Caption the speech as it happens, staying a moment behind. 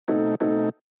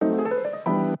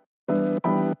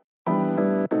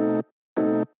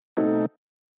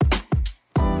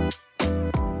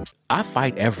I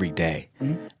fight every day.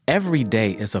 Mm-hmm. Every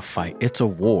day is a fight. It's a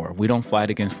war. We don't fight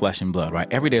against flesh and blood, right?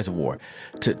 Every day is a war.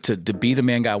 To be the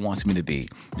man God wants me to be.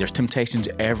 There's temptations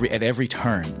at every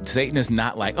turn. Satan is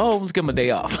not like, oh, let's give him a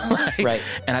day off. Right?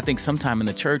 And I think sometime in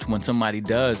the church when somebody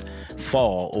does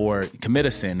fall or commit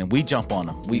a sin and we jump on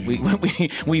them,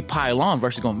 we pile on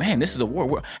versus going, man, this is a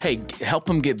war. Hey, help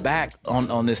him get back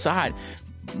on this side.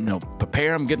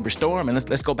 Prepare them, restore them, and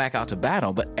let's go back out to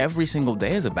battle. But every single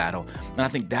day is a battle. And I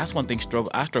think that's one thing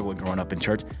I struggled with growing up in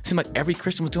church. It seemed like every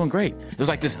Christian was doing great. It was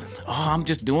like this, I'm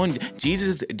just doing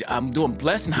Jesus, I'm doing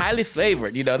blessed and highly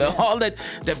favored, all that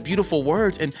beautiful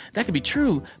words. And that could be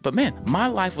true, but man, my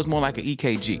life was more like an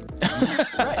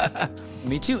EKG. Right.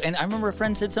 Me too. And I remember a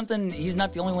friend said something, he's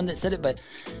not the only one that said it, but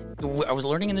I was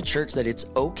learning in the church that it's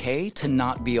okay to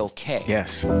not be okay.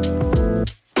 Yes.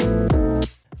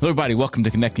 Hello, everybody. Welcome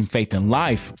to Connecting Faith and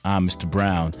Life. I'm Mr.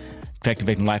 Brown. Connecting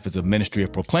Faith and Life is a ministry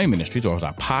of Proclaim Ministries, or is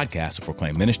our podcast of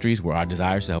Proclaim Ministries, where our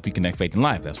desire is to help you connect faith and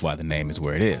life. That's why the name is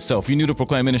where it is. So if you're new to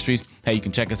Proclaim Ministries, hey, you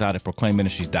can check us out at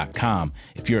proclaimministries.com.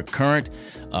 If you're a current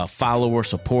follower,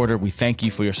 supporter, we thank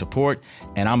you for your support,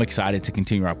 and I'm excited to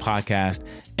continue our podcast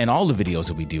and all the videos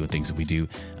that we do and things that we do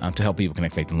to help people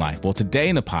connect faith and life. Well, today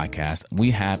in the podcast,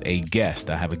 we have a guest.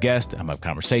 I have a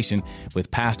conversation with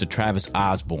Pastor Travis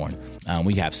Osborne.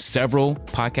 We have several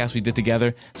podcasts we did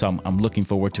together, so I'm looking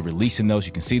forward to releasing those.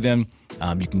 You can see them.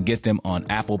 You can get them on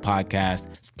Apple Podcasts.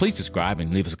 Please subscribe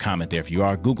and leave us a comment there if you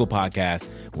are. Google Podcasts,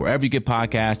 wherever you get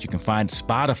podcasts. You can find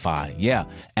Spotify,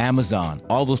 Amazon,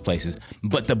 all those places.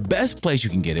 But the best place you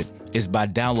can get it is by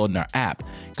downloading our app.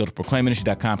 Go to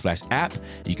proclaimministry.com/app.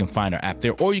 You can find our app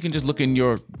there, or you can just look in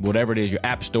your, whatever it is, your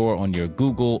app store on your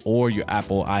Google or your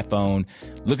Apple iPhone.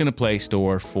 Look in the Play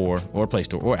Store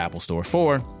or Apple Store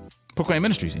for Proclaim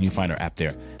Ministries, and you find our app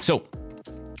there. So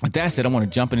with that said, I want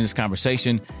to jump into this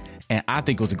conversation, and I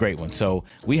think it was a great one. So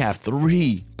we have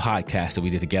 3 podcasts that we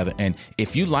did together. And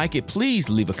if you like it, please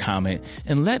leave a comment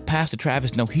and let Pastor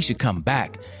Travis know he should come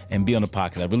back and be on the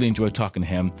podcast. I really enjoyed talking to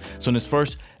him. So in this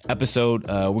first episode,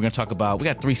 we're going to talk about, we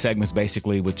got 3 segments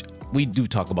basically, which we do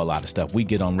talk about a lot of stuff. We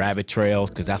get on rabbit trails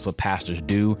because that's what pastors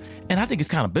do. And I think it's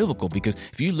kind of biblical because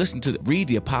if you read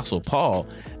the Apostle Paul,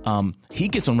 he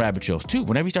gets on rabbit trails too.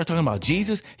 Whenever he starts talking about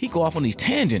Jesus, he go off on these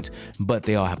tangents, but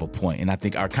they all have a point. And I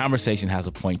think our conversation has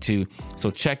a point too. So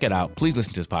check it out. Please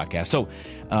listen to this podcast. So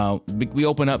we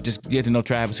open up, just get to know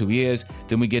Travis, who he is.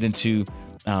 Then we get into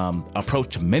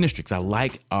approach to ministry, because I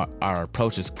like our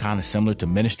approach is kind of similar to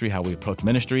ministry, how we approach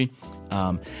ministry.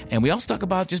 And we also talk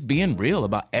about just being real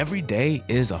about every day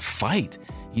is a fight.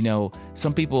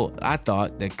 Some people, I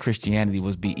thought that Christianity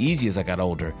was be easy as I got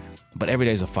older, but every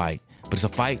day is a fight. But it's a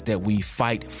fight that we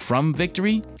fight from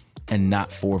victory and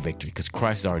not for victory, because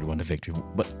Christ has already won the victory.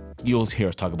 But you'll hear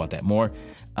us talk about that more.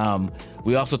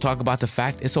 We also talk about the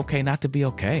fact it's okay not to be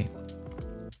okay.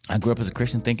 I grew up as a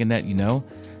Christian thinking that,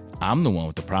 I'm the one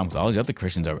with the problem, because all these other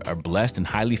Christians are blessed and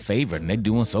highly favored, and they're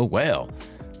doing so well.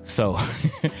 So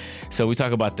we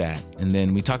talk about that. And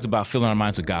then we talked about filling our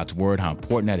minds with God's word, how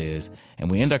important that is. And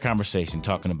we end our conversation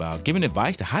talking about giving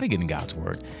advice to how to get in God's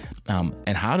word,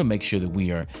 and how to make sure that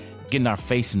we are getting our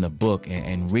face in the book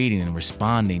and reading and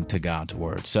responding to God's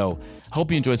word. So I hope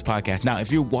you enjoyed this podcast. Now,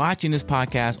 if you're watching this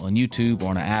podcast on YouTube or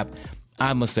on an app,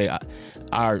 I must say,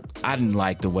 I didn't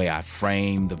like the way I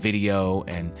framed the video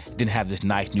and didn't have this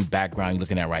nice new background you're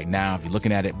looking at right now if you're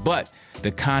looking at it. But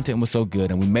the content was so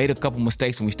good, and we made a couple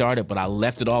mistakes when we started, but I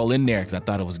left it all in there because I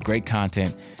thought it was great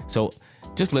content. So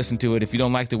just listen to it. If you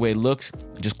don't like the way it looks,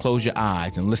 just close your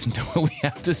eyes and listen to what we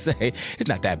have to say. It's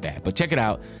not that bad, but check it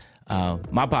out.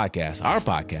 My podcast, our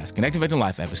podcast, Connecting Faith and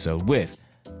Life episode with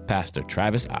Pastor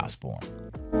Travis Osborne.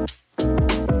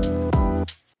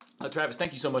 Travis,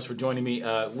 thank you so much for joining me.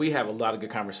 We have a lot of good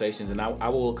conversations, and I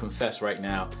will confess right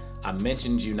now, I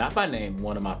mentioned you, not by name,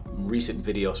 one of my recent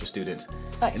videos for students.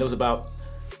 Nice. And it was about,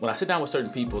 when I sit down with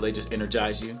certain people, they just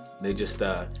energize you. They just,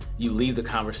 you leave the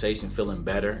conversation feeling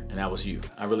better, and that was you.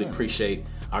 I really appreciate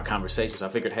our conversations. So I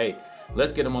figured, hey,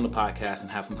 let's get them on the podcast and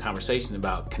have some conversation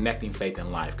about connecting faith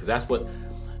and life, because that's what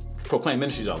Proclaim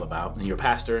Ministry is all about. And you're a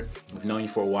pastor. We've known you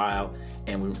for a while.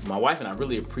 And my wife and I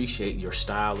really appreciate your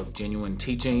style of genuine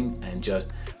teaching and just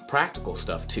practical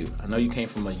stuff too. I know you came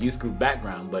from a youth group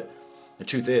background, but the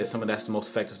truth is some of that's the most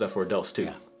effective stuff for adults too.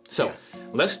 Yeah. So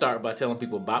let's start by telling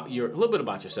people about a little bit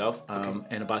about yourself,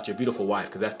 and about your beautiful wife,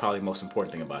 because that's probably the most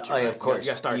important thing about you. Oh, yeah, right? Of course.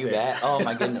 You got to start you there. Bet. Oh,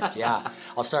 my goodness, yeah.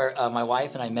 I'll start. My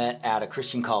wife and I met at a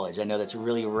Christian college. I know that's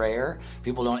really rare.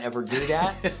 People don't ever do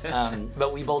that.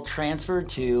 But we both transferred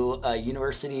to a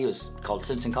university. It was called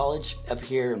Simpson College up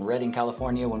here in Redding,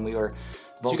 California, when we were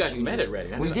You guys met at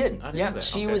Reading. We did. Yeah,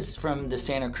 she okay. was from the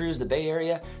Santa Cruz, the Bay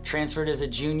Area, transferred as a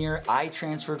junior. I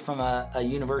transferred from a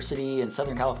university in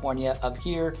Southern California up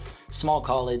here, small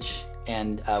college,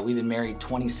 and we've been married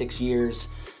 26 years,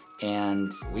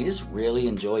 and we just really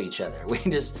enjoy each other. We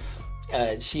just,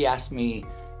 she asked me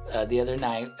the other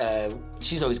night,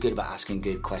 she's always good about asking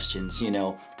good questions,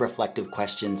 reflective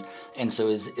questions. And so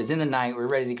it was in the night, we're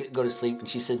ready to go to sleep, and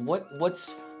she said, what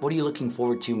are you looking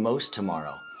forward to most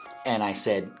tomorrow? And I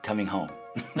said, coming home.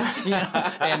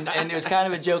 And it was kind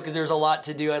of a joke because there was a lot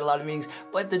to do. I had a lot of meetings.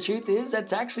 But the truth is,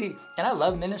 that's actually, and I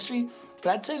love ministry, but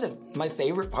I'd say that my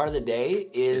favorite part of the day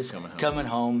is coming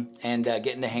home and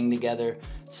getting to hang together.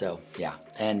 So, yeah.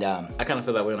 And I kind of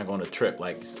feel that way when I go on a trip.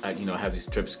 Like, I have these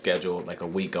trips scheduled like a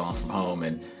week on from home,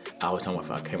 and I always tell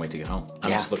myself, I can't wait to get home.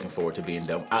 I'm just looking forward to being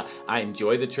done. I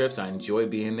enjoy the trips. I enjoy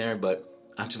being there, but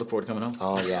I just look forward to coming home.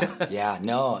 Oh, yeah. Yeah.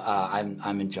 No,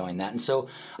 I'm enjoying that. And so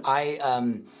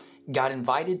I got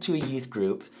invited to a youth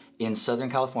group in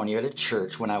Southern California at a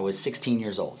church when I was 16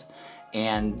 years old.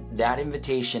 And that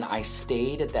invitation, I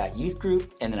stayed at that youth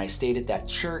group, and then I stayed at that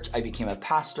church. I became a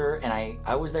pastor, and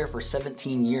I was there for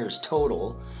 17 years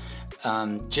total,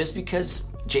 just because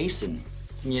Jason,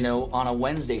 on a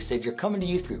Wednesday said, "You're coming to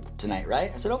youth group tonight,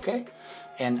 right?" I said, "Okay."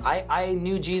 And I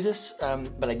knew Jesus,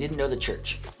 but I didn't know the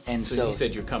church. And so he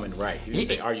said, "You're coming, right?" He didn't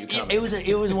say, "Are you coming?"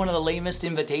 It was one of the lamest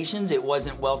invitations. It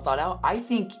wasn't well thought out.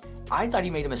 I thought he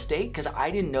made a mistake because I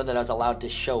didn't know that I was allowed to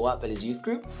show up at his youth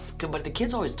group. But the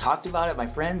kids always talked about it, my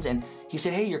friends, and he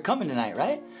said, "Hey, you're coming tonight,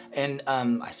 right?" And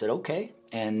I said, "Okay."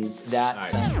 And that.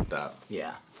 All right, stop.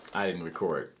 Yeah. I didn't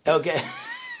record. Okay.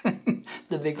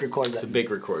 The big record button. The big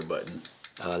record button.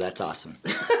 Oh, that's awesome.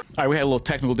 All right, we had a little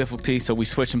technical difficulty, so we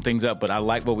switched some things up, but I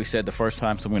like what we said the first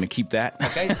time, so I'm going to keep that.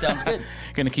 Okay, sounds good.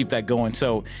 Going to keep that going.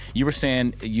 So you were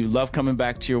saying you love coming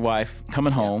back to your wife,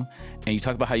 coming home, and you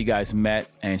talked about how you guys met,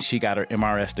 and she got her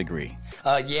MRS degree.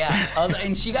 Yeah,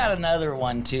 and she got another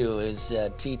one, too, is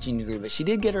a teaching degree, but she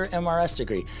did get her MRS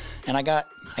degree. And I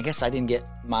guess I didn't get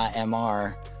my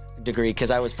MR degree because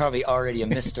I was probably already a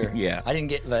mister. Yeah. I didn't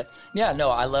get, but yeah,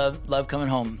 no, I love coming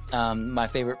home. My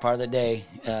favorite part of the day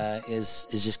is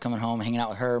just coming home, hanging out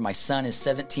with her. My son is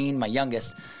 17, my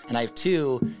youngest, and I have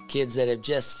two kids that have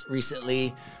just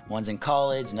recently, one's in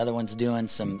college, another one's doing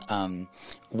some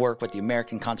work with the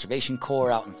American Conservation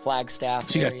Corps out in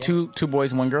Flagstaff. So you got two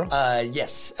boys and one girl?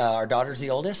 Yes, our daughter's the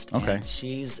oldest. Okay. And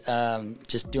she's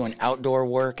just doing outdoor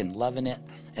work and loving it.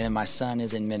 And my son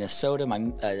is in Minnesota,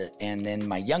 and then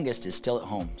my youngest is still at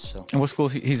home. So. And what school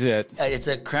he's at? It's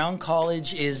a Crown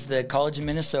College, is the college in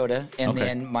Minnesota, and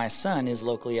then my son is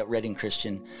locally at Reading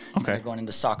Christian. Okay. They're going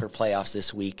into soccer playoffs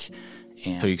this week.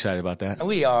 And so you excited about that?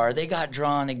 We are. They got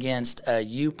drawn against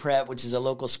UPrep, which is a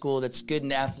local school that's good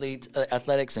in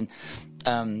athletics, and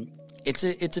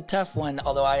it's a tough one.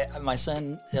 Although my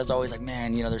son is always like,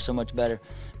 man, they're so much better.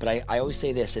 But I always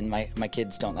say this, and my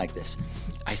kids don't like this.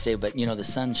 I say, but the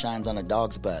sun shines on a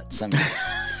dog's butt sometimes.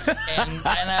 and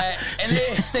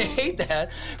they hate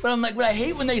that. But I'm like, but I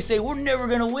hate when they say we're never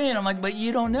gonna win. I'm like, but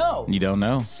you don't know. You don't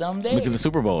know. Some days. Look at the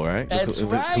Super Bowl, right? That's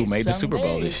right. Who made the Super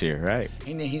Bowl days. this year, right?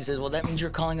 And he says, well, that means you're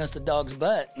calling us the dog's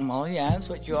butt. Well, yeah, that's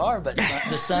what you are. But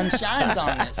the sun shines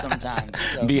on it sometimes.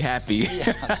 So. Be happy.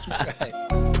 Yeah, that's right.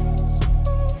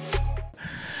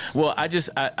 Well,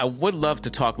 I would love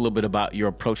to talk a little bit about your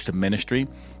approach to ministry.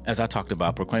 As I talked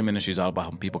about, Proclaim Ministry is all about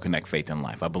helping people connect faith and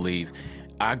life. I believe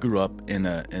I grew up in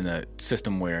a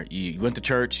system where you went to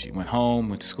church, you went home,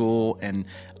 went to school, and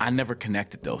I never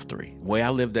connected those three. The way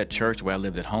I lived at church, the way I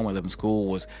lived at home, I lived in school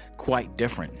was quite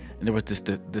different. And there was this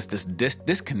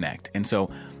disconnect. And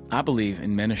so I believe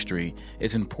in ministry,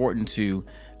 it's important to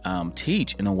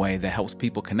teach in a way that helps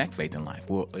people connect faith and life.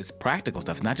 Well, it's practical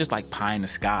stuff. It's not just like pie in the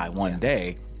sky one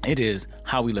day. It is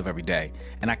how we live every day.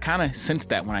 And I kind of sense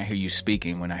that when I hear you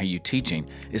speaking, when I hear you teaching.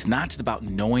 It's not just about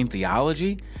knowing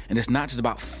theology, and it's not just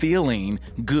about feeling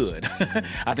good.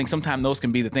 I think sometimes those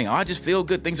can be the thing. Oh, I just feel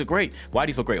good. Things are great. Why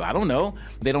do you feel great? Well, I don't know.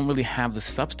 They don't really have the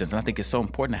substance. And I think it's so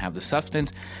important to have the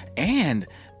substance. And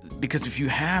because if you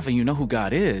have and you know who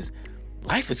God is,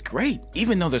 life is great.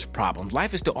 Even though there's problems,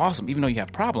 life is still awesome, even though you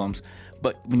have problems.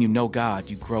 But when you know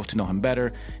God, you grow to know him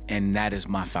better, and that is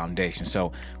my foundation.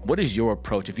 So what is your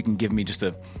approach? If you can give me just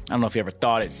I don't know if you ever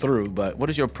thought it through, but what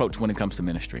is your approach when it comes to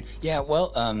ministry? Yeah,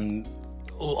 well,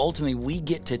 ultimately, we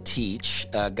get to teach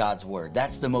God's word.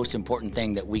 That's the most important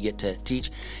thing that we get to teach.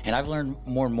 And I've learned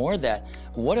more and more that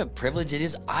what a privilege it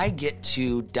is. I get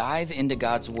to dive into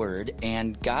God's word,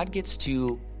 and God gets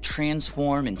to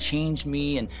transform and change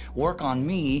me and work on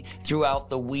me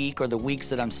throughout the week or the weeks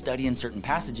that I'm studying certain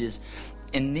passages.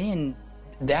 And then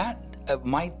that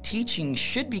my teaching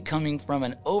should be coming from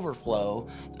an overflow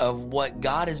of what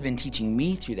God has been teaching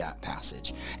me through that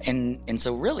passage. And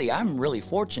so really, I'm really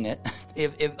fortunate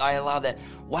if I allow that.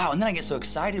 Wow. And then I get so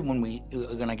excited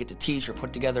when I get to teach or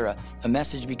put together a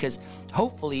message, because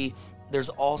hopefully there's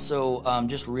also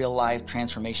just real life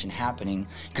transformation happening,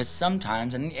 because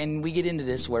sometimes, and we get into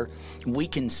this where we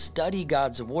can study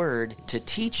God's word to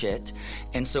teach it,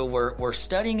 and so we're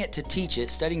studying it to teach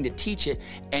it, studying to teach it,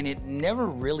 and it never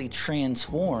really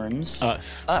transforms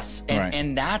us.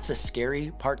 And that's a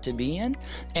scary part to be in.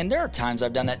 And there are times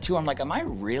I've done that too. I'm like, am I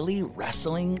really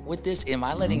wrestling with this? Am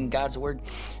I letting God's word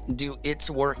do its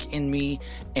work in me,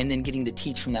 and then getting to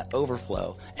teach from that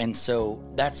overflow? And so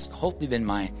that's hopefully been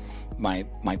my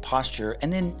posture.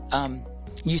 And then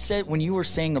you said, when you were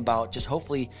saying about just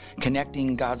hopefully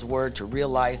connecting God's word to real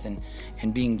life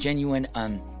and being genuine,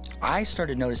 I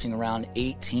started noticing around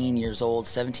 18 years old,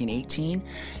 17, 18,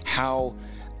 how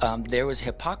there was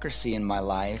hypocrisy in my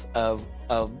life of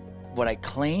what I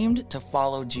claimed to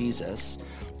follow Jesus,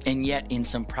 and yet in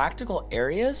some practical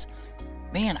areas,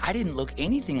 man, I didn't look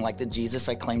anything like the Jesus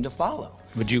I claimed to follow.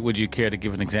 Would you care to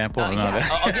give an example? I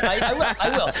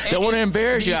will. Don't want to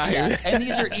embarrass you out here. And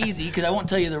these are easy because I won't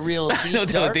tell you the real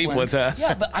deep ones.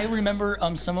 Yeah, but I remember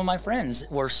some of my friends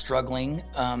were struggling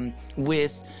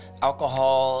with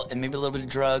alcohol and maybe a little bit of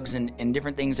drugs and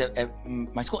different things at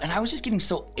my school. And I was just getting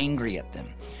so angry at them.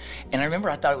 And I remember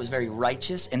I thought it was very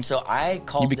righteous. And so I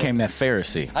called them. You became that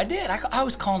Pharisee. I did. I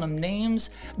was calling them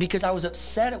names because I was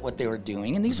upset at what they were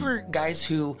doing. And these were guys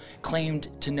who claimed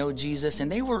to know Jesus,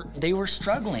 and they were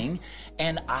struggling.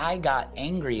 And I got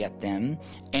angry at them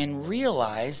and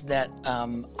realized that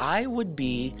I would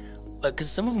be,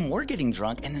 because some of them were getting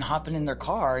drunk and then hopping in their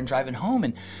car and driving home.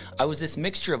 And I was this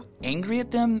mixture of angry at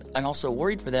them and also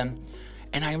worried for them.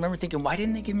 And I remember thinking, why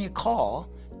didn't they give me a call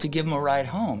to give them a ride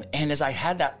home? And as I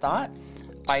had that thought,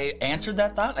 I answered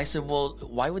that thought. I said, well,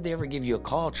 why would they ever give you a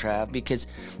call, Trav? Because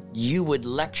you would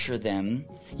lecture them,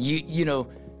 you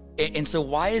know. And so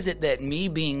why is it that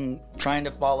me trying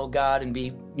to follow God and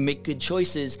make good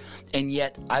choices, and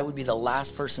yet I would be the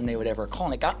last person they would ever call?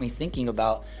 And it got me thinking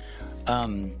about,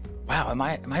 wow, am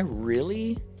I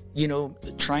really,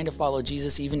 trying to follow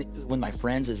Jesus even when my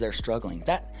friends, as they're struggling?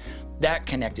 That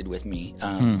connected with me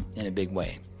in a big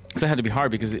way. That had to be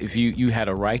hard, because if you had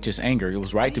a righteous anger, it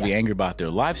was right to be angry about their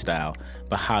lifestyle,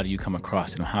 but how do you come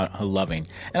across them? How loving?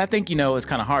 And I think, it's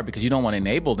kind of hard because you don't want to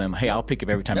enable them. Hey, I'll pick up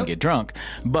every time you get drunk.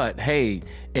 But hey,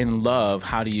 in love,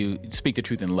 how do you speak the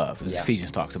truth in love? As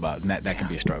Ephesians talks about, and that can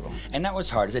be a struggle. And that was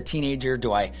hard. As a teenager,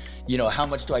 how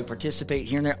much do I participate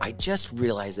here and there? I just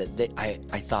realized that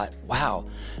I thought, wow,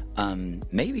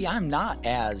 maybe I'm not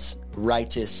as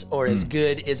righteous or as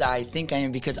good as I think I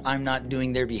am, because I'm not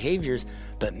doing their behaviors.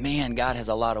 But man, God has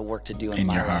a lot of work to do in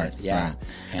my life. Yeah. Right.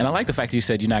 And I like the fact that you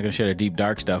said you're not going to share the deep,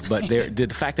 dark stuff, but the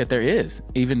fact that there is,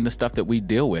 even the stuff that we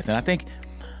deal with. And I think,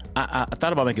 I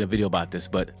thought about making a video about this,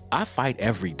 but I fight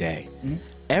every day. Mm-hmm.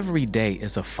 Every day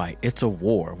is a fight. It's a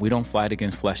war. We don't fight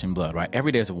against flesh and blood, right?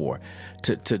 Every day is a war.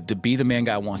 To be the man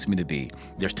God wants me to be.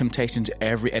 There's temptations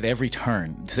at every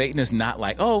turn. Satan is not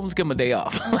like, oh, let's give him a day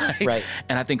off. Right?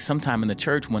 And I think sometime in the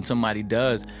church, when somebody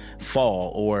does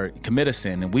fall or commit a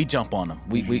sin, and we jump on them,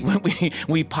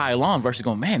 we pile on versus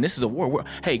going, man, this is a war.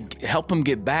 Hey, help them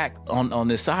get back on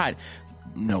this side.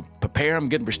 Prepare them,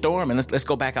 restore them, and let's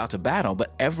go back out to battle.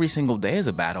 But every single day is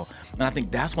a battle. And I think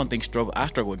that's one thing I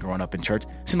struggled with growing up in church.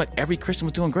 It seemed like every Christian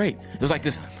was doing great. It was like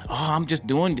this, I'm just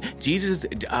doing Jesus,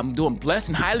 I'm doing blessed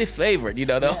and highly favored,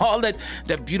 all that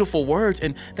beautiful words.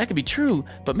 And that could be true,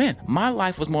 but man, my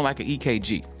life was more like an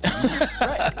EKG.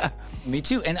 Right. Me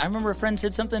too. And I remember a friend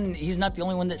said something, he's not the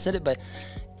only one that said it, but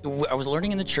I was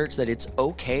learning in the church that it's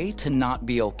okay to not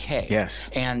be okay. Yes.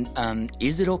 And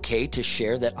is it okay to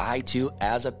share that I too,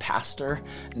 as a pastor,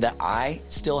 that I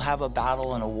still have a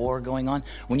battle and a war going on?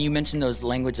 When you mentioned those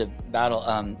language of battle,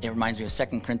 it reminds me of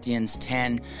 2 Corinthians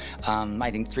 10, I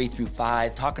think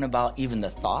 3-5, talking about even the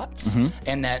thoughts,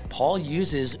 and that Paul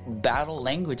uses battle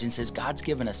language and says God's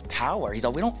given us power. He's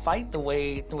like, we don't fight the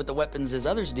way with the weapons as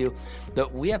others do,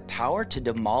 but we have power to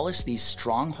demolish these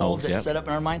strongholds that set up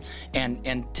in our mind, and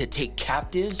to take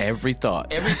captives every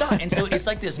thought. And so it's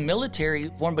like this military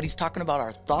form, but he's talking about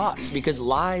our thoughts, because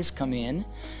lies come in,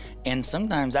 and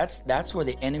sometimes that's where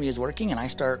the enemy is working, and I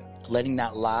start letting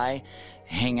that lie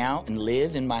hang out and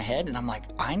live in my head, and I'm like,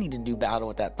 I need to do battle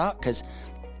with that thought, because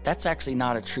that's actually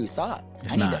not a true thought.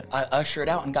 I need to usher it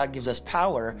out, and God gives us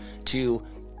power to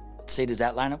say, does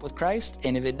that line up with Christ?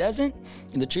 And if it doesn't,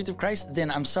 the truth of Christ,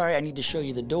 then I'm sorry, I need to show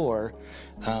you the door.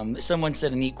 Someone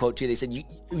said a neat quote too. They said,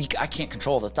 I can't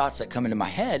control the thoughts that come into my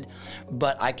head,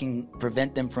 but I can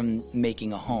prevent them from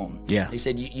making a home. Yeah. They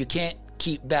said, you can't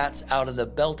keep bats out of the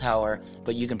bell tower,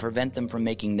 but you can prevent them from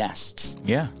making nests.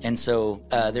 Yeah. And so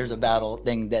there's a battle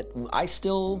thing that I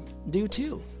still do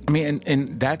too. I mean,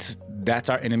 and that's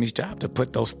our enemy's job, to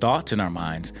put those thoughts in our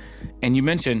minds. And you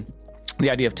mentioned the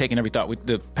idea of taking every thought.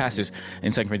 The passage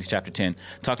in 2 Corinthians chapter 10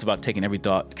 talks about taking every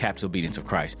thought captive to obedience of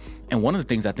Christ. And one of the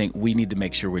things I think we need to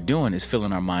make sure we're doing is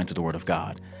filling our minds with the Word of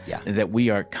God. Yeah. That we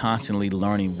are constantly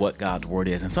learning what God's Word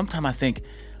is. And sometimes I think,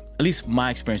 at least my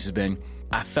experience has been,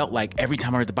 I felt like every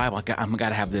time I read the Bible, I'm got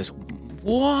to have this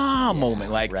wow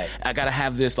moment. Like, right. I got to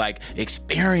have this like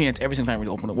experience every single time we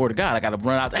open the Word of God. I got to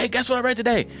run out, hey, guess what I read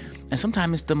today? And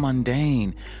sometimes it's the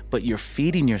mundane, but you're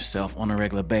feeding yourself on a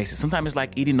regular basis. Sometimes it's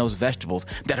like eating those vegetables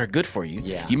that are good for you.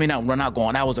 Yeah. You may not run out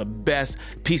going, that was the best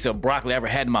piece of broccoli I ever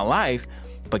had in my life.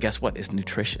 But guess what? It's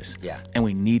nutritious. Yeah. And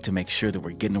we need to make sure that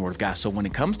we're getting the Word of God. So when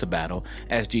it comes to battle,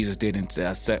 as Jesus did in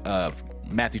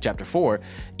Matthew chapter 4,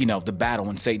 the battle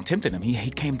when Satan tempted him, he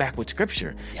came back with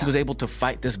Scripture. Yeah. He was able to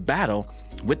fight this battle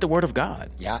with the Word of God.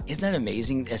 Yeah. Isn't that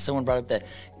amazing? As someone brought up that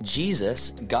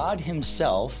Jesus, God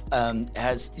himself,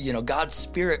 has, God's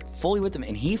Spirit fully with him,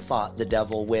 and he fought the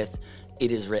devil with,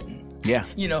 it is written. Yeah.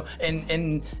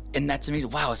 And that's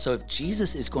amazing. Wow. So if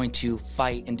Jesus is going to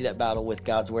fight and do that battle with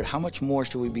God's Word, how much more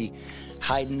should we be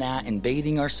hiding that and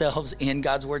bathing ourselves in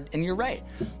God's Word? And you're right.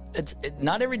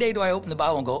 Not every day do I open the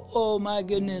Bible and go, oh my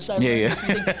goodness, I learned this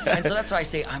thing. And so that's why I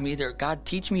say, I'm either, God,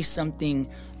 teach me something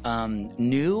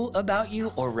new about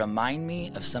you, or remind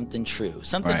me of something true,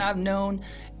 something I've known,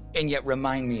 and yet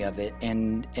remind me of it.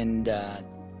 And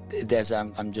as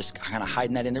I'm just kind of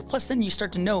hiding that in there. Plus, then you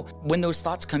start to know when those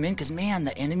thoughts come in, because, man,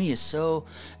 the enemy is so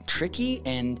tricky,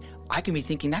 and I can be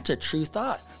thinking that's a true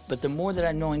thought. But the more that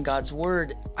I know in God's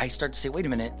Word, I start to say, wait a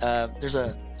minute, there's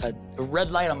a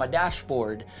red light on my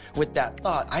dashboard with that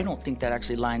thought. I don't think that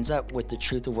actually lines up with the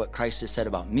truth of what Christ has said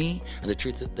about me, or the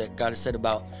truth that God has said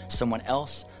about someone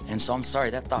else. And so I'm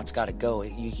sorry, that thought's got to go.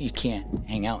 You can't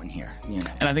hang out in here.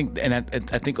 And I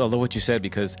think, although what you said,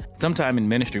 because sometime in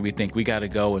ministry we think we got to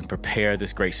go and prepare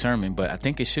this great sermon, but I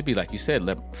think it should be like you said,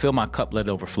 fill my cup, let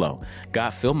it overflow.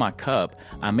 God, fill my cup.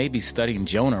 I may be studying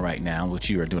Jonah right now, which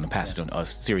you are doing a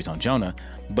series on Jonah.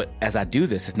 But as I do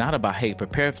this, it's not about, hey,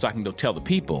 prepare so I can go tell the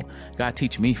people. God,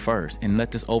 teach me first and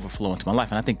let this overflow into my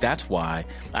life. And I think that's why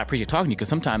I appreciate talking to you, because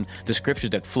sometimes the scriptures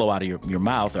that flow out of your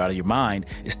mouth or out of your mind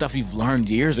is stuff you've learned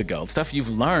years ago. Stuff you've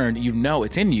learned,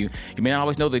 it's in you. You may not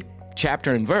always know the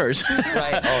chapter and verse.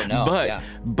 Right. Oh, no.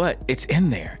 But it's in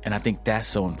there. And I think that's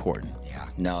so important. Yeah.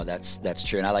 No, that's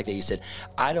true. And I like that you said,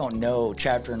 I don't know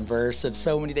chapter and verse of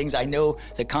so many things. I know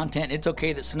the content. It's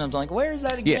okay that sometimes I'm like, where is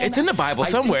that again? Yeah, it's in the Bible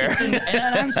somewhere.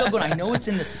 And I'm so good. I know it's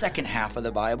in the second half of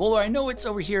the Bible, or I know it's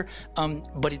over here,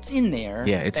 but it's in there.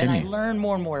 Yeah, it's in there. And I learn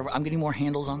more and more. I'm getting more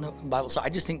handles on the Bible. So I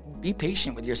just think, be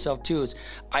patient with yourself too.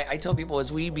 I tell people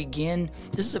as we begin,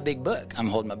 this is a big book. I'm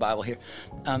holding my Bible here.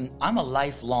 I'm a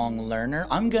lifelong learner.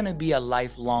 I'm going to be a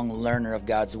lifelong learner of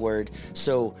God's Word.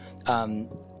 So,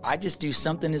 I just do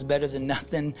something is better than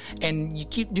nothing, and you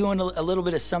keep doing a little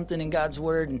bit of something in God's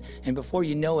Word, and before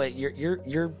you know it,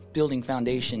 you're building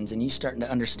foundations, and you're starting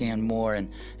to understand more, and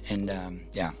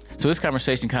So this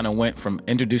conversation kind of went from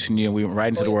introducing you, and we went right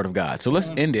into the Word of God. So let's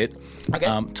end it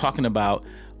talking about,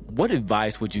 what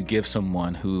advice would you give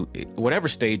someone who, whatever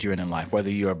stage you're in life, whether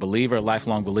you're a believer, a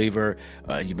lifelong believer,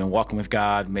 you've been walking with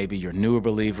God, maybe you're a newer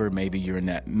believer, maybe you're in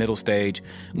that middle stage,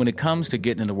 when it comes to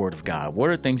getting in the Word of God, what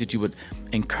are things that you would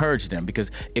encourage them?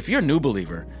 Because if you're a new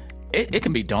believer, it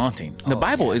can be daunting. The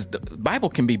Bible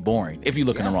can be boring if you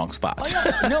look in the wrong spots.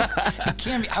 No, it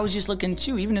can be. I was just looking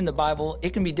too, even in the Bible,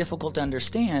 it can be difficult to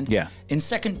understand. Yeah. In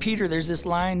 2 Peter, there's this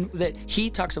line that he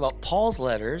talks about Paul's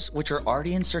letters, which are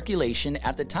already in circulation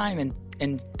at the time.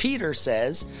 And Peter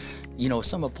says,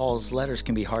 some of Paul's letters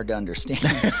can be hard to understand.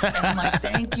 And I'm like,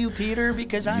 thank you, Peter,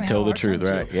 because I'm told the truth,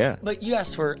 right? Too. Yeah. But you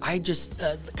asked for, I just,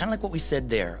 kind of like what we said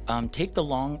there, take the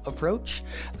long approach,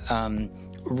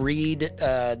 read,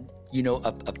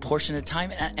 a portion at a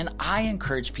time. And I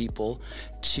encourage people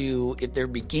to, if they're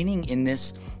beginning in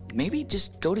this, maybe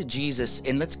just go to Jesus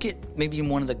and let's get maybe in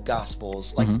one of the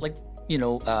Gospels, like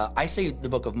I say the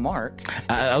book of Mark.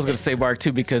 I was going to say Mark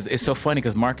too, because it's so funny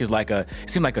because Mark is it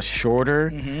seemed like a shorter,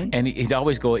 and he'd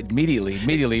always go immediately.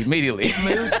 It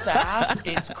moves fast,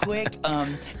 it's quick,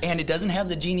 and it doesn't have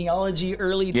the genealogy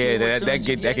early. Yeah,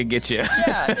 that could get you.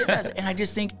 Yeah, it does. And I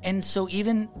just think, and so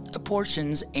even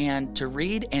portions and to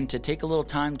read and to take a little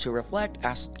time to reflect,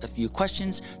 ask a few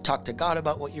questions, talk to God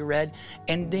about what you read,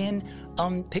 and then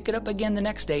pick it up again the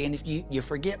next day. And if you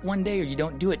forget one day or you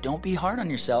don't do it, don't be hard on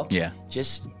yourself. Yeah.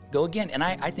 Just go again. And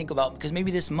I think about, because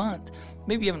maybe this month,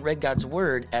 maybe you haven't read God's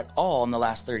word at all in the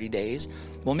last 30 days.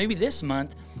 Well, maybe this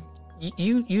month,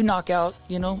 you knock out,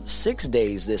 6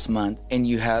 days this month, and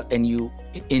you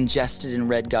ingested and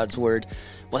read God's word.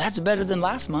 Well, that's better than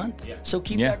last month. Yeah. So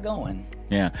keep that going.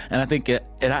 Yeah. And I think,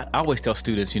 I always tell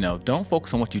students, don't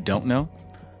focus on what you don't know.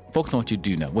 Focus on what you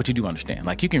do know, what you do understand.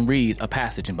 Like, you can read a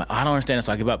passage and be like, I don't understand it,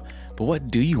 so I give up. But what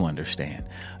do you understand?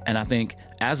 And I think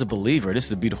as a believer, this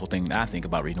is a beautiful thing that I think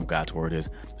about reading God's word is,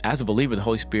 as a believer, the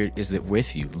Holy Spirit is there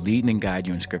with you, leading and guide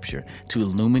you in Scripture, to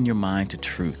illumine your mind to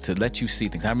truth, to let you see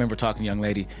things. I remember talking to a young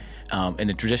lady in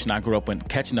the tradition I grew up in,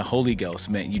 catching the Holy Ghost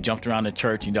meant you jumped around the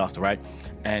church and you lost it, right?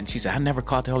 And she said, I never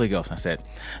caught the Holy Ghost. I said,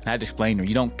 and I had to explain to her,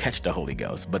 you don't catch the Holy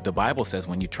Ghost. But the Bible says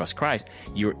when you trust Christ,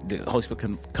 the Holy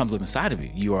Spirit comes live inside of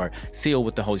you. You are sealed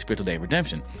with the Holy Spirit till the day of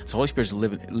redemption. So the Holy Spirit is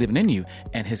living in you,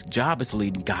 and his job is to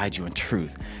lead and guide you in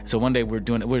truth. So one day we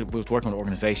were working with an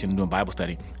organization doing Bible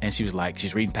study, and she was like,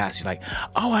 she's reading past, she's like,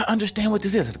 oh, I understand what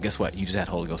this is. I said, guess what? You just had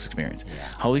Holy Ghost experience. Yeah.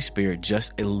 Holy Spirit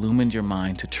just illumined your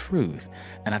mind to truth.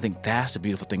 And I think that's the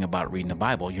beautiful thing about reading the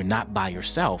Bible. You're not by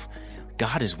yourself.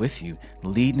 God is with you,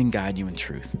 leading and guiding you in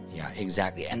truth. Yeah,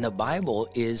 exactly. And the Bible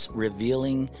is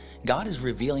revealing, God is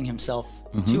revealing himself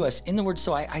to us in the Word.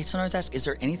 So I sometimes ask, is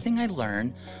there anything I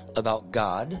learn about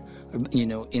God,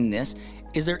 in this?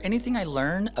 Is there anything I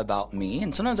learn about me?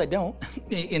 And sometimes I don't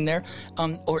in there.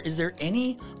 Or is there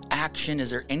any action,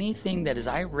 is there anything that as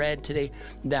I read today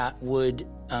that would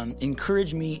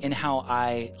encourage me in how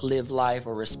I live life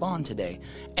or respond today?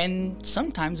 And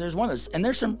sometimes there's one of those, and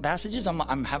there's some passages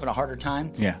I'm having a harder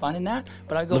time finding that,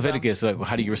 but I go Leviticus,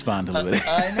 how do you respond to Leviticus?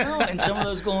 I know, and some of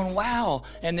those going, wow,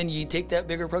 and then you take that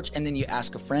bigger approach, and then you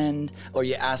ask a friend, or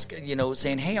you ask,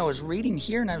 saying, hey, I was reading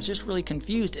here, and I was just really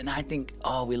confused, and I think,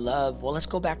 let's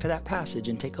go back to that passage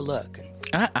and take a look.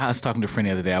 I was talking to a friend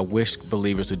the other day. I wish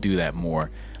believers would do that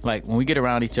more. Like, when we get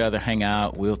around each other, hang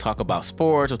out, we'll talk about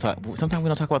sports. Sometimes we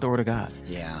don't talk about the Word of God.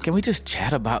 Yeah. Can we just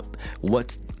chat about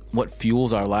what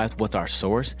fuels our lives, what's our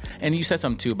source? And you said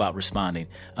something, too, about responding.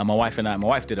 My wife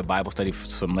did a Bible study for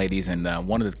some ladies, and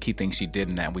one of the key things she did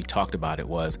in that, and we talked about it,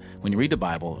 was when you read the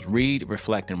Bible, read,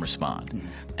 reflect, and respond. Mm-hmm.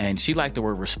 And she liked the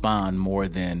word respond more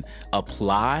than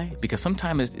apply, because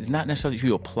sometimes it's not necessarily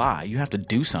you apply. You have to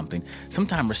do something.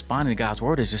 Sometimes responding to God's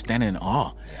Word is just standing in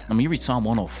awe. Yeah. I mean, you read Psalm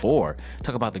 104,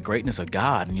 talk about the greatness of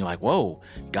God, and you're like, whoa,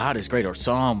 God is great. Or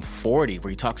Psalm 40,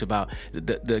 where he talks about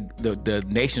the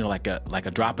nations are like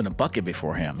a drop in the bucket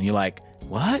before him. And you're like,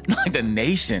 what? Like the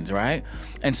nations, right?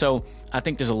 And so I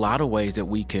think there's a lot of ways that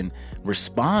we can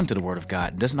respond to the Word of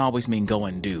God. It doesn't always mean go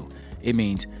and do. It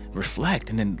means reflect.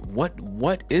 And then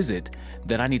what is it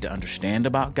that I need to understand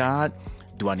about God?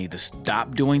 Do I need to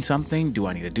stop doing something? Do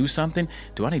I need to do something?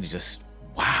 Do I need to just,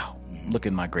 wow, look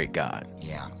at my great God?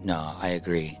 Yeah, no, I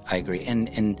agree.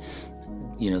 And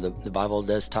the Bible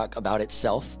does talk about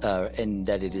itself, and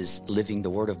that it is living. The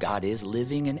Word of God is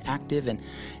living and active, and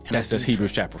that's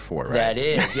Hebrews chapter 4, right? That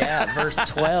is, yeah, verse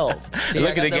 12. See,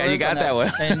 look at it, you got that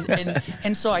one.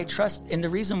 and so I trust, and the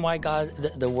reason why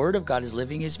the Word of God is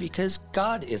living is because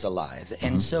God is alive,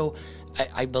 and so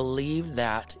I believe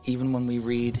that even when we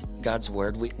read God's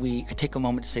Word, we take a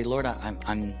moment to say, Lord,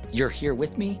 you're here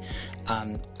with me.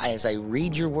 As I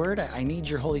read your Word, I need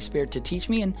your Holy Spirit to teach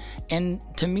me and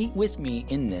to meet with me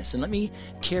in this, and let me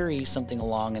carry something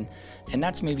along, and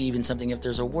that's maybe even something, if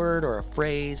there's a word or a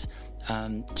phrase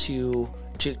to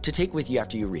take with you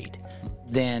after you read,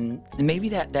 then maybe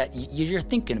that you're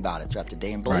thinking about it throughout the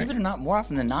day. And believe it or not, more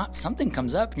often than not, something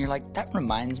comes up and you're like, that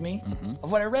reminds me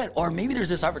of what I read. Or maybe there's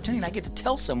this opportunity and I get to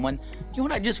tell someone, you know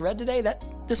what I just read today?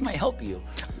 This might help you.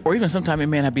 Or even sometimes it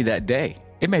may not be that day.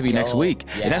 It may be next week.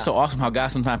 Yeah. And that's so awesome how God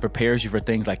sometimes prepares you for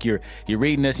things. Like you're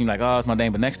reading this and you're like, oh, it's my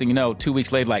name. But next thing you know, 2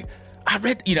 weeks later, like, I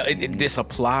read, this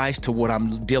applies to what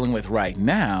I'm dealing with right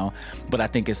now, but I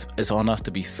think it's on us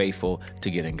to be faithful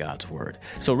to get in God's Word.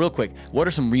 So real quick, what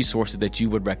are some resources that you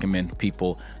would recommend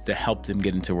people to help them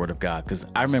get into the Word of God? Because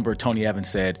I remember Tony Evans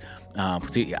said, I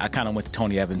kind of went to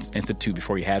Tony Evans Institute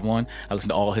before he had one. I listened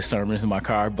to all his sermons in my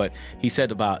car, but he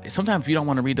said about sometimes if you don't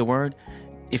want to read the Word,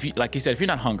 if you, like he said, if you're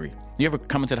not hungry, You ever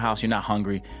come into the house, you're not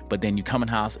hungry, but then you come in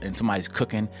the house and somebody's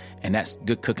cooking, and that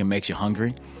good cooking makes you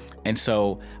hungry? And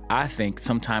so I think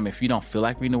sometime if you don't feel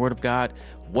like reading the Word of God,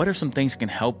 what are some things that can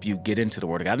help you get into the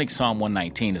Word of God? I think Psalm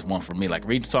 119 is one for me. Like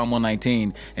reading Psalm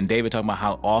 119 and David talking about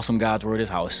how awesome God's Word is,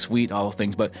 how it's sweet, all those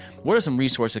things. But what are some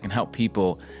resources that can help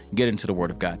people get into the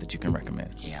Word of God that you can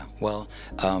recommend? Yeah, well,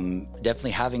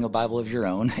 definitely having a Bible of your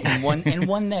own and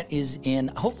one that is in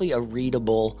hopefully a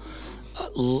readable,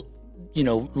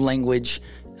 language.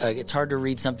 It's hard to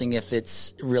read something if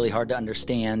it's really hard to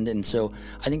understand. And so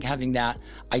I think having that,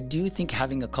 I do think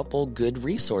having a couple good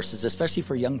resources, especially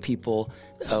for young people,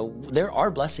 there are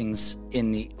blessings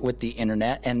with the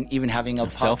internet, and even having a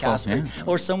podcast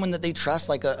or someone that they trust,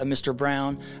 like a Mr.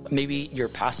 Brown. Maybe your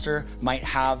pastor might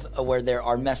have where there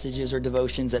are messages or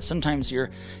devotions that sometimes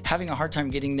you're having a hard time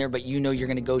getting there, but you're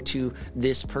going to go to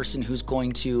this person who's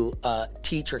going to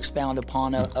teach or expound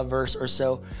upon a verse or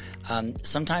so.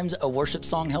 Sometimes a worship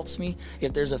song helps me.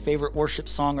 If there's a favorite worship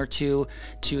song or two,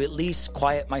 to at least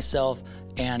quiet myself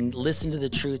and listen to the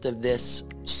truth of this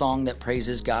song that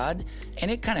praises God.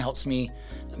 And it kind of helps me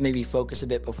maybe focus a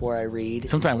bit before I read.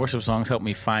 Sometimes worship songs help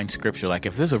me find scripture. Like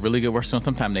if there's a really good worship song,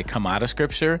 sometimes they come out of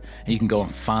scripture and you can go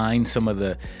and find some of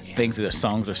the things that the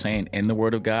songs are saying in the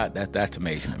Word of God. That's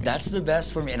amazing to me. That's the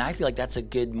best for me. And I feel like that's a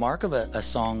good mark of a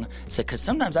song. Because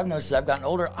sometimes I've noticed as I've gotten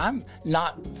older, I'm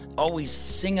not always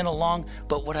singing along,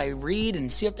 but what I read and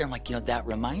see up there, I'm like, that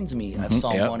reminds me of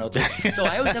Psalm 103. So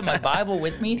I always have my Bible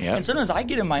with me. And sometimes I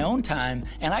get in my own time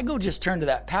and I go just turn to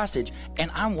that passage and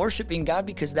I'm worshiping God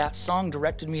because that song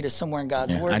directed me to somewhere in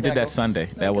God's Word. I did that Sunday.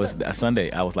 That was a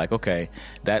Sunday. I was like, okay,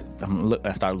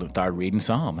 I started reading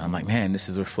Psalm. I'm like, man, this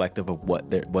is reflective of what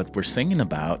we're singing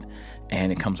about,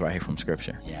 and it comes right here from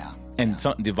Scripture. Yeah. And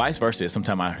the vice versa is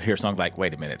sometimes I hear songs like,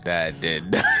 wait a minute, that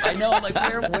did. I know, like,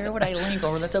 where would I link?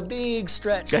 Or that's a big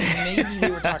stretch. Maybe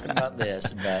they were talking about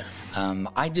this. But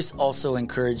I just also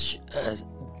encourage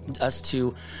us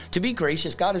to be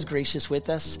gracious. God is gracious with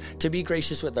us, to be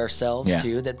gracious with ourselves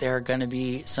too, that there are going to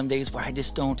be some days where I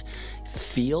just don't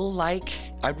feel like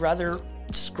I'd rather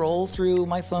scroll through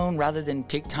my phone rather than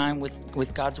take time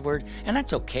with God's Word. And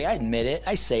that's okay. I admit it.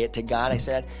 I say it to God. I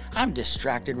said, I'm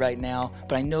distracted right now,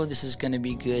 but I know this is going to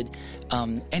be good.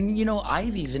 And I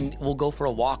even will go for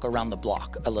a walk around the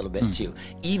block a little bit too,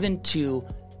 even to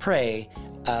pray.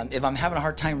 If I'm having a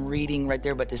hard time reading right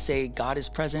there, but to say God is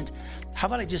present, how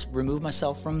about I just remove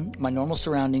myself from my normal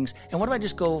surroundings? And what if I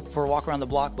just go for a walk around the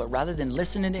block, but rather than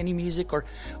listening to any music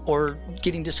or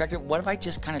getting distracted, what if I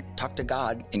just kind of talk to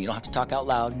God? And you don't have to talk out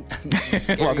loud,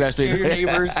 scare your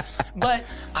neighbors. But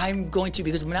I'm going to,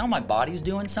 because now my body's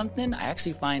doing something. I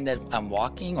actually find that if I'm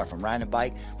walking or if I'm riding a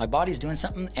bike, my body's doing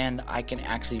something, and I can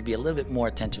actually be a little bit more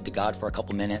attentive to God for a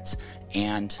couple minutes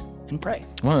and pray.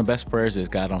 One of the best prayers is,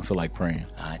 God, I don't feel like praying.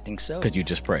 I think so. Because you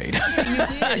just prayed.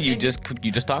 You did.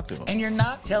 you just talked to him. And you're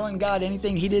not telling God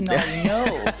anything he didn't already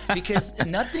know, because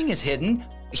nothing is hidden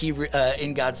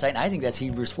in God's sight. And I think that's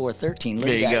Hebrews 4:13.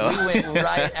 There you go. We went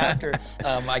right after.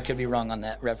 I could be wrong on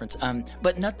that reference.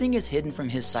 But nothing is hidden from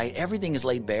his sight. Everything is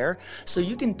laid bare. So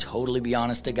you can totally be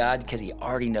honest to God because he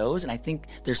already knows. And I think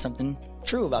there's something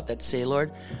true about that to say,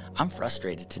 Lord, I'm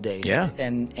frustrated today. Yeah.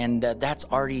 And that's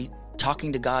already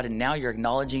talking to God. And now you're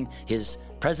acknowledging his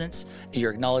presence,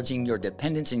 you're acknowledging your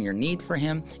dependence and your need for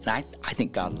him. And I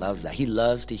think God loves that. He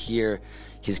loves to hear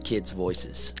his kids'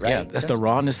 voices, right? Yeah, that's the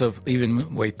rawness of even the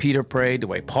way Peter prayed, the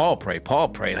way Paul prayed. Paul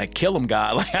prayed, like, kill him,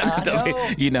 God.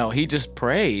 Like, he just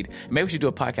prayed. Maybe we should do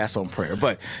a podcast on prayer.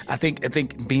 But I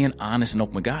think being honest and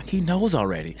open with God, he knows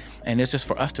already. And it's just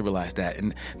for us to realize that.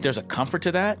 And there's a comfort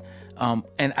to that.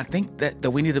 And I think that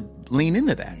we need to lean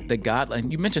into that God,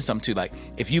 and you mentioned something too, like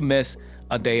if you miss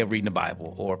a day of reading the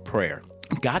Bible or prayer,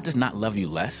 God does not love you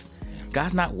less.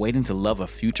 God's not waiting to love a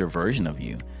future version of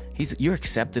you. You're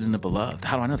accepted in the beloved.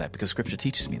 How do I know that? Because Scripture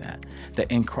teaches me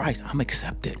that in Christ, I'm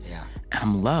accepted. Yeah. And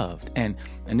I'm loved. And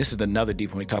this is another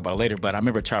deep one we talk about it later, but I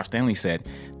remember Charles Stanley said,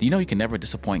 do you know you can never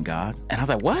disappoint God? And I was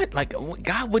like, what? Like,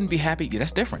 God wouldn't be happy? Yeah,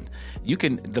 that's different.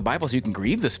 The Bible says you can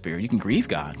grieve the Spirit, you can grieve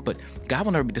God, but God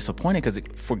will never be disappointed, because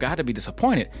for God to be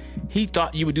disappointed, he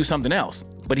thought you would do something else,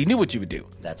 but he knew what you would do.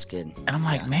 That's good. And I'm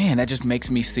like, man, that just makes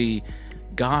me see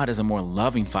God is a more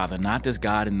loving Father, not this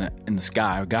God in the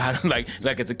sky, or God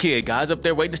like as a kid, God's up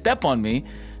there waiting to step on me.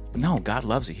 No, God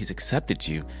loves you. He's accepted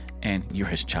you, and you're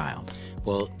his child.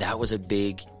 Well, that was a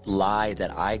big lie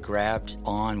that I grabbed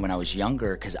on when I was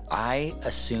younger, because I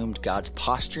assumed God's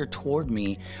posture toward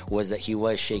me was that he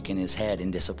was shaking his head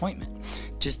in disappointment.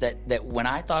 Just that when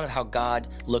I thought of how God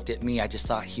looked at me, I just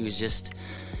thought he was just,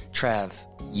 Trev,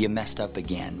 you messed up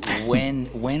again.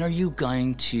 When are you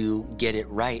going to get it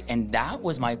right? And that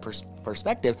was my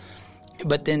perspective.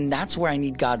 But then that's where I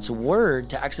need God's word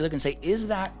to actually look and say, is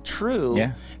that true?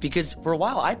 Yeah. Because for a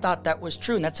while I thought that was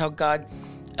true, and that's how God,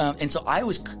 and so I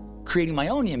was creating my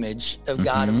own image of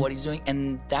God, of what he's doing,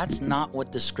 and that's not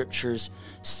what the scriptures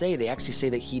say. They actually say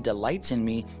that he delights in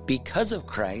me because of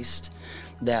Christ.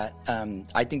 That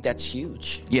I think that's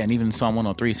huge. Yeah, and even Psalm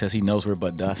 103 says he knows we're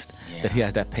but dust, that he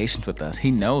has that patience with us.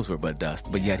 He knows we're but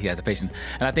dust, but yet he has the patience.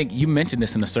 And I think you mentioned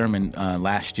this in a sermon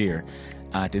last year.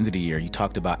 At the end of the year, you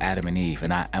talked about Adam and Eve,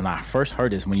 and I first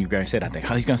heard this when you guys said, I think,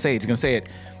 how he's going to say it? He's going to say it.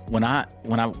 When I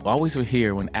always would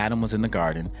hear when Adam was in the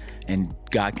garden and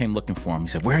God came looking for him, he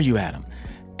said, "Where are you, Adam?"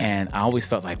 And I always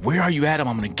felt like, "Where are you, Adam?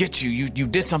 I'm going to get you. You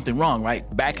did something wrong, right?"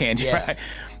 Backhand, right?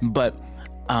 But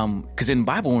because in the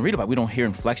Bible, when we read about it, we don't hear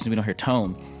inflections, we don't hear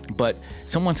tone. But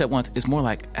someone said once, it's more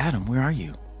like, "Adam, where are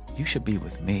you? You should be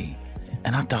with me."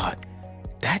 And I thought,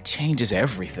 that changes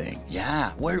everything.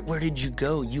 Yeah. Where did you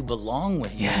go? You belong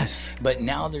with me. Yes. But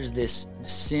now there's this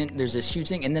sin, there's this huge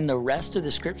thing. And then the rest of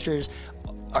the scriptures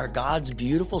are God's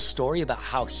beautiful story about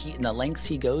how he, and the lengths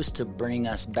he goes to bring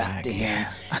us back to him.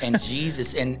 And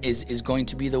Jesus is going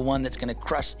to be the one that's going to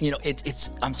crush,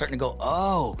 I'm starting to go,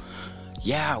 oh,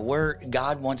 yeah, where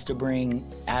God wants to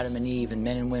bring Adam and Eve and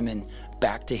men and women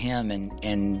back to him,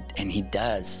 and he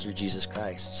does through Jesus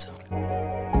Christ.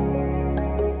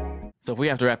 So if we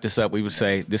have to wrap this up, we would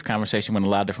say this conversation went a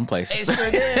lot of different places. It sure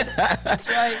did. That's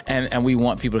right. And we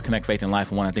want people to connect faith and life.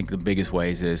 And one, I think the biggest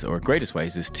ways is, or greatest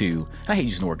ways is to, I hate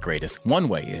using the word greatest. One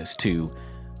way is to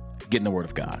get in the Word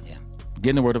of God. Yeah. Get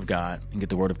in the Word of God and get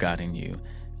the Word of God in you.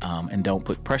 And don't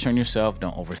put pressure on yourself.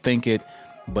 Don't overthink it.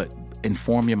 But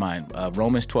inform your mind.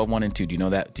 Romans 12:1 and 2. Do you know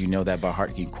that? Do you know that by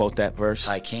heart? Can you quote that verse?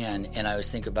 I can, and I was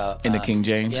thinking about in the King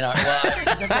James.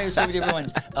 That's why so many different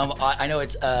ones. I know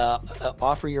it's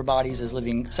offer your bodies as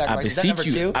living sacrifices.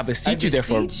 I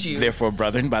beseech you, therefore,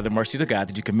 brethren, by the mercies of God,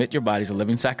 that you commit your bodies a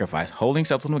living sacrifice, holy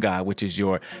acceptable to God, which is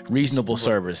your reasonable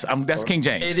service. That's King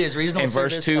James. It is reasonable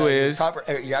service. And verse 2 is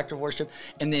proper, your act of worship,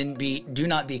 and then do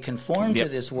not be conformed to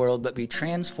this world, but be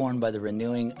transformed by the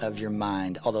renewing of your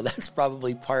mind. Although that's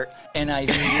probably part NIV,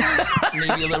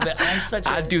 maybe a little bit.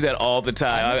 I do that all the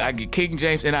time. I get King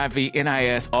James, NIV,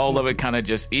 NIS, all of it kind of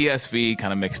just ESV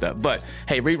kind of mixed up. But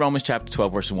hey, read Romans chapter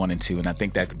 12, verses 1 and 2, and I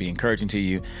think that could be encouraging to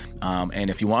you. And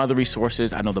if you want other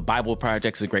resources, I know the Bible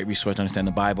Project is a great resource to understand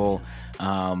the Bible.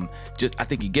 I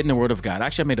think you get in the Word of God.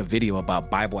 Actually, I made a video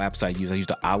about Bible apps I use. I use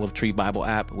the Olive Tree Bible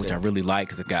app, which I really like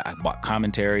because I bought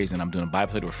commentaries, and I'm doing a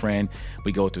Bible study with a friend.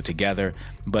 We go through together.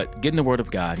 But get in the Word of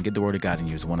God and get the Word of God in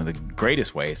you is one of the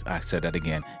greatest ways. I said that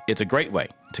again. It's a great way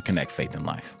to connect faith and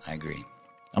life. I agree.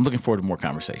 I'm looking forward to more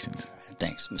conversations.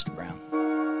 Thanks, Mr. Brown.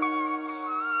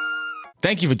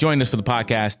 Thank you for joining us for the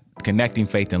podcast, Connecting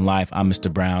Faith and Life. I'm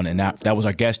Mr. Brown, and that was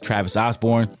our guest, Travis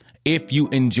Osborne. If you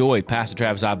enjoyed Pastor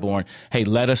Travis Osborne, hey,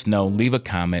 let us know. Leave a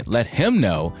comment. Let him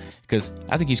know, because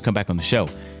I think he should come back on the show.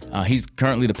 He's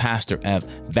currently the pastor at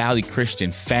Valley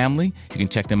Christian Family. You can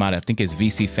check them out. I think it's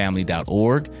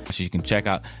vcfamily.org. So you can check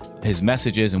out his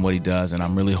messages and what he does. And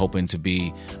I'm really hoping to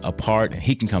be a part, and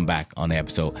he can come back on the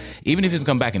episode. Even if he doesn't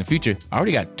come back in the future, I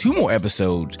already got 2 more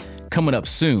episodes coming up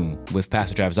soon with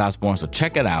Pastor Travis Osborne. So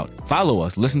check it out. Follow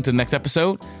us. Listen to the next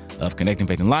episode of Connecting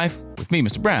Faith and Life with me,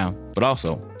 Mr. Brown, but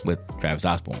also with Travis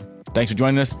Osborne. Thanks for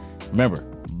joining us. Remember,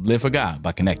 live for God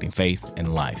by connecting faith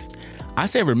and life. I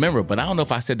say remember, but I don't know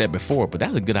if I said that before, but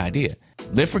that's a good idea.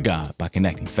 Live for God by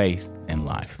connecting faith and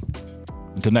life.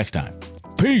 Until next time,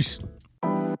 peace.